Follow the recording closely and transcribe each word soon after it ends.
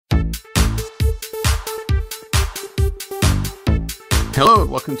Hello,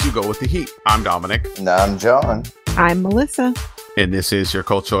 and welcome to Go With The Heat. I'm Dominic. And I'm John. I'm Melissa. And this is your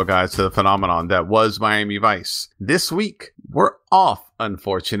cultural guide to the phenomenon that was Miami Vice. This week, we're off,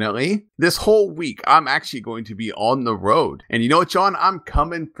 unfortunately. This whole week, I'm actually going to be on the road. And you know what, John? I'm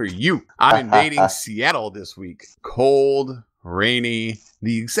coming for you. I'm invading Seattle this week. Cold, rainy,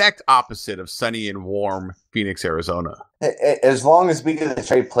 the exact opposite of sunny and warm Phoenix, Arizona. As long as we get to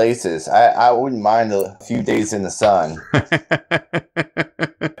trade places, I wouldn't mind a few days in the sun.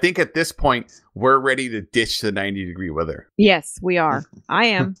 I think at this point, we're ready to ditch the 90-degree weather. Yes, we are. I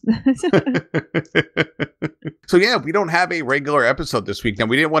am. So yeah, we don't have a regular episode this week. Now,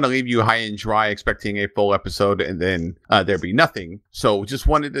 we didn't want to leave you high and dry expecting a full episode and then there'd be nothing. So just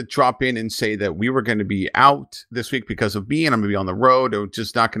wanted to drop in and say that we were going to be out this week because of me, and I'm going to be on the road. We're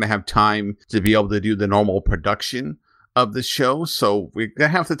just not going to have time to be able to do the normal production of the show. So we're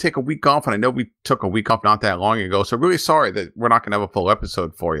going to have to take a week off. And I know we took a week off not that long ago. So really sorry that we're not going to have a full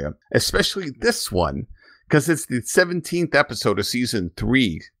episode for you, especially this one, because it's the 17th episode of season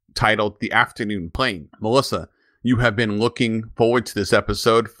 3 titled The Afternoon Plane. Melissa, you have been looking forward to this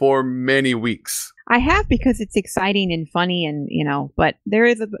episode for many weeks. I have, because it's exciting and funny, and but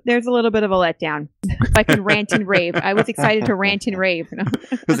there's a little bit of a letdown. If I can rant and rave. I was excited to rant and rave.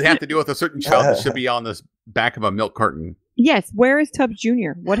 Does it have to do with a certain child that should be on the back of a milk carton? Yes. Where is Tubbs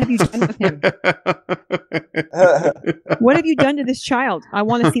Jr.? What have you done with him? What have you done to this child? I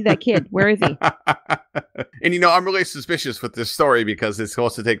want to see that kid. Where is he? And I'm really suspicious with this story because it's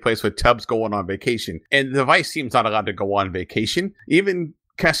supposed to take place with Tubbs going on vacation. And the Vice team's not allowed to go on vacation. Even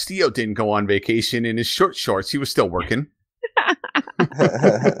Castillo didn't go on vacation in his short shorts. He was still working.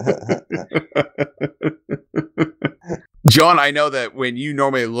 John, I know that when you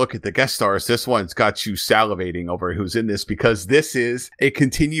normally look at the guest stars, this one's got you salivating over who's in this, because this is a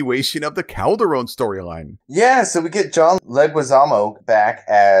continuation of the Calderone storyline. Yeah, so we get John Leguizamo back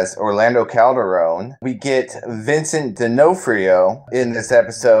as Orlando Calderone. We get Vincent D'Onofrio in this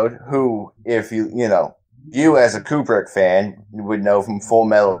episode, who, if you as a Kubrick fan would know from Full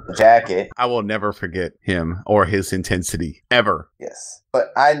Metal Jacket. I will never forget him or his intensity, ever. Yes. But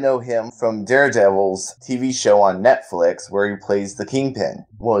I know him from Daredevil's TV show on Netflix, where he plays the Kingpin,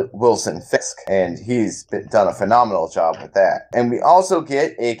 Wilson Fisk. And he's done a phenomenal job with that. And we also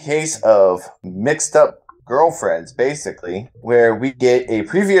get a case of mixed up girlfriends, basically, where we get a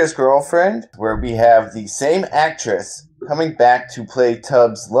previous girlfriend, where we have the same actress coming back to play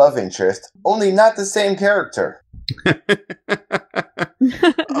Tubbs' love interest, only not the same character.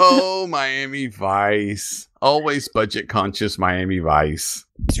 Oh, Miami Vice. Always budget conscious Miami Vice.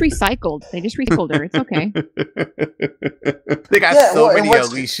 It's recycled. They just recycled her. It's okay. They got many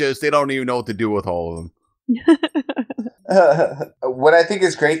Alicias, they don't even know what to do with all of them. What I think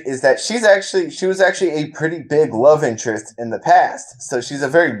is great is that she was actually a pretty big love interest in the past. So she's a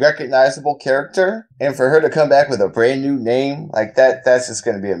very recognizable character. And for her to come back with a brand new name like that's just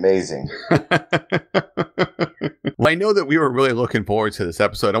going to be amazing. Well, I know that we were really looking forward to this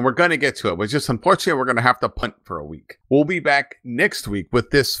episode, and we're going to get to it. But just unfortunately, we're going to have to punt for a week. We'll be back next week with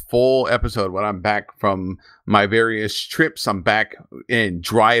this full episode when I'm back from my various trips. I'm back and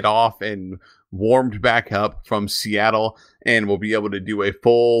dried off and warmed back up from Seattle, and we'll be able to do a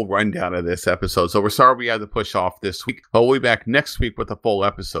full rundown of this episode. So we're sorry we had to push off this week, but we'll be back next week with a full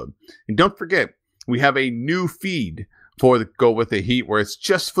episode. And don't forget, we have a new feed for the Go With The Heat, where it's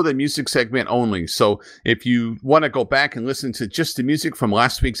just for the music segment only. So if you want to go back and listen to just the music from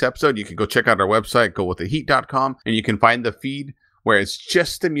last week's episode, you can go check out our website, gowiththeheat.com, and you can find the feed where it's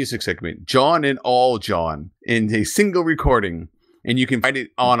just the music segment, John and all John, in a single recording. And you can find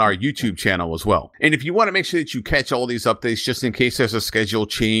it on our YouTube channel as well. And if you want to make sure that you catch all these updates, just in case there's a schedule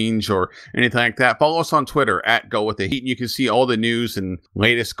change or anything like that, follow us on Twitter at Go With The Heat. And you can see all the news and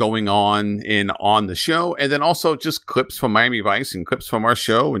latest going on the show. And then also just clips from Miami Vice and clips from our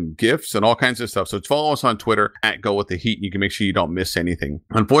show and GIFs and all kinds of stuff. So follow us on Twitter at Go With The Heat. And you can make sure you don't miss anything.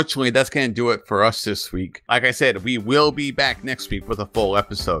 Unfortunately, that's going to do it for us this week. Like I said, we will be back next week with a full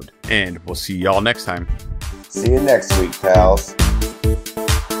episode. And we'll see y'all next time. See you next week, pals.